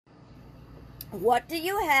What do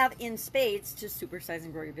you have in spades to supersize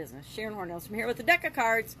and grow your business? Sharon Hornells from here with a deck of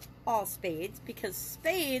cards, all spades, because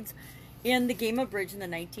spades in the game of bridge in the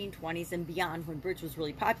 1920s and beyond, when bridge was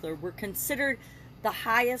really popular, were considered the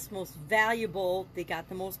highest, most valuable. They got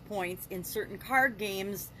the most points in certain card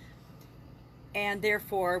games. And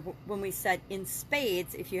therefore, when we said in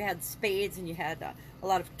spades, if you had spades and you had a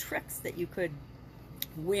lot of tricks that you could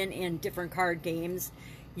win in different card games,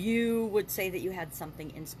 you would say that you had something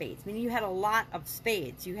in spades. Meaning you had a lot of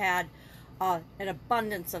spades. You had an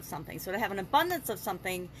abundance of something. So to have an abundance of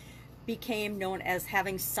something became known as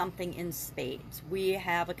having something in spades. We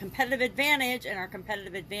have a competitive advantage, and our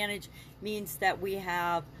competitive advantage means that we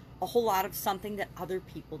have a whole lot of something that other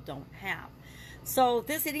people don't have. So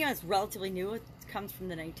this idiom is relatively new. It comes from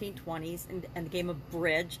the 1920s and the game of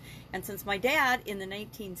bridge. And since my dad in the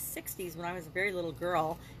 1960s, when I was a very little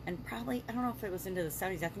girl, and probably, I don't know if it was into the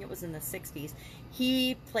 70s, I think it was in the 60s,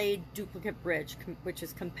 he played duplicate bridge, which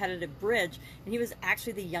is competitive bridge, and he was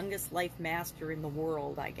actually the youngest life master in the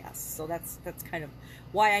world, I guess. So that's kind of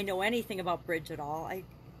why I know anything about bridge at all. I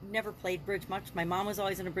never played bridge much. My mom was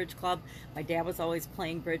always in a bridge club. My dad was always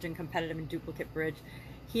playing bridge and competitive and duplicate bridge.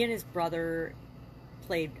 He and his brother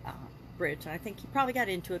played bridge, and I think he probably got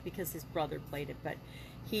into it because his brother played it, but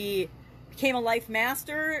he became a life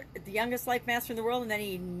master, the youngest life master in the world, and then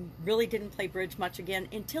he really didn't play bridge much again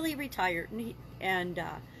until he retired and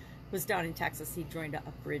was down in Texas. He joined a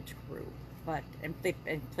bridge crew, and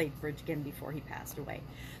played bridge again before he passed away.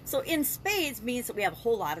 So in spades means that we have a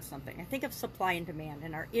whole lot of something. I think of supply and demand,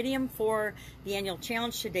 and our idiom for the annual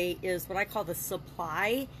challenge today is what I call the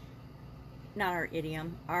supply, not our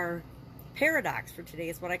idiom, our paradox for today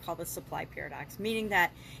is what I call the supply paradox, meaning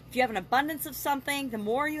that if you have an abundance of something, the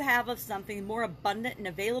more you have of something, the more abundant and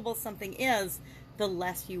available something is, the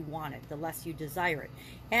less you want it, the less you desire it.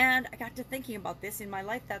 And I got to thinking about this in my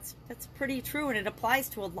life. That's pretty true, and it applies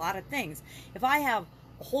to a lot of things. If I have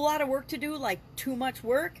a whole lot of work to do, like too much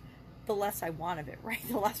work, the less I want of it, right?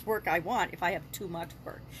 The less work I want if I have too much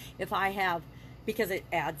work. If I have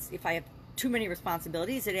too many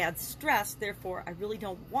responsibilities, it adds stress. Therefore, I really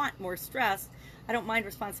don't want more stress. I don't mind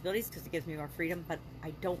responsibilities because it gives me more freedom, but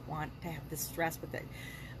I don't want to have the stress with it.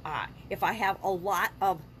 If I have a lot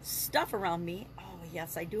of stuff around me, oh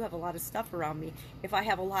yes, I do have a lot of stuff around me. If I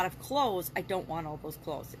have a lot of clothes, I don't want all those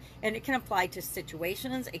clothes. And it can apply to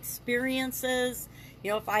situations, experiences.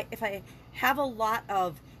 You know, if I have a lot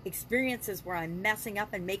of experiences where I'm messing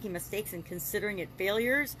up and making mistakes and considering it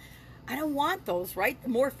failures, I don't want those, right? The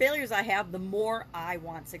more failures I have, the more I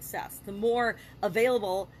want success. The more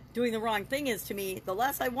available doing the wrong thing is to me, the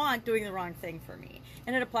less I want doing the wrong thing for me.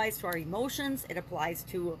 And it applies to our emotions, it applies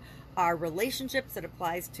to our relationships, it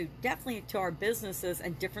applies to definitely to our businesses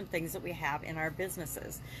and different things that we have in our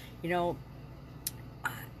businesses. You know,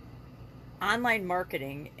 online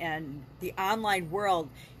marketing and the online world,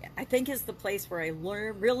 I think, is the place where I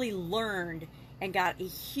really learned and got a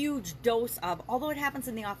huge dose of, although it happens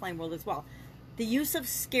in the offline world as well, the use of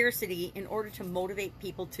scarcity in order to motivate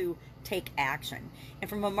people to take action. And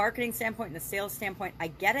from a marketing standpoint and a sales standpoint, I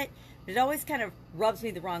get it, but it always kind of rubs me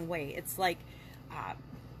the wrong way. It's like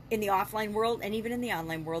in the offline world and even in the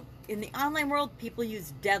online world. In the online world, people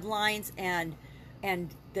use deadlines and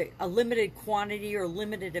a limited quantity or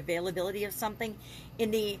limited availability of something. In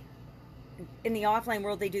the offline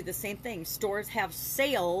world, they do the same thing. Stores have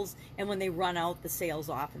sales, and when they run out, the sales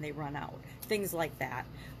off and they run out. Things like that.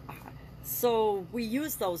 So we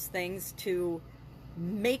use those things to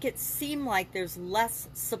make it seem like there's less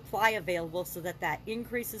supply available so that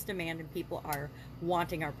increases demand and people are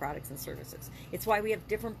wanting our products and services. It's why we have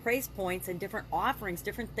different price points and different offerings,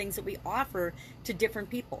 different things that we offer to different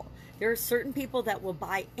people. There are certain people that will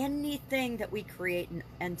buy anything that we create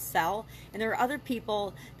and sell, and there are other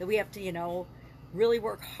people that we have to, you know, really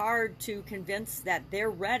work hard to convince that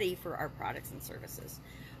they're ready for our products and services.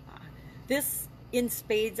 This in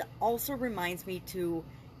spades also reminds me to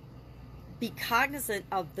be cognizant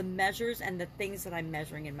of the measures and the things that I'm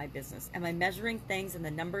measuring in my business. Am I measuring things, and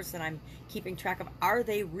the numbers that I'm keeping track of, are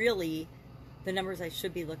they really the numbers I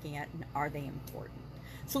should be looking at, and are they important?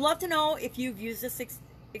 So love to know if you've used this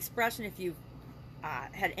expression, if you've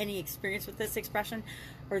had any experience with this expression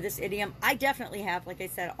or this idiom. I definitely have, like I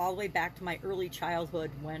said, all the way back to my early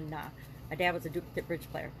childhood when my dad was a duplicate bridge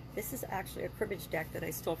player. This is actually a cribbage deck that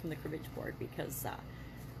I stole from the cribbage board because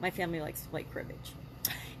my family likes to play cribbage.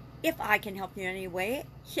 If I can help you in any way,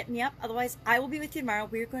 hit me up. Otherwise, I will be with you tomorrow.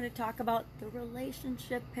 We're going to talk about the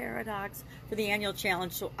relationship paradox for the annual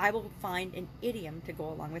challenge. So I will find an idiom to go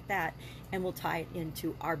along with that, and we'll tie it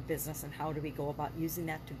into our business and how do we go about using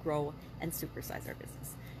that to grow and supersize our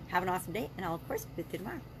business. Have an awesome day, and I'll, of course, be with you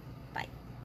tomorrow. Bye.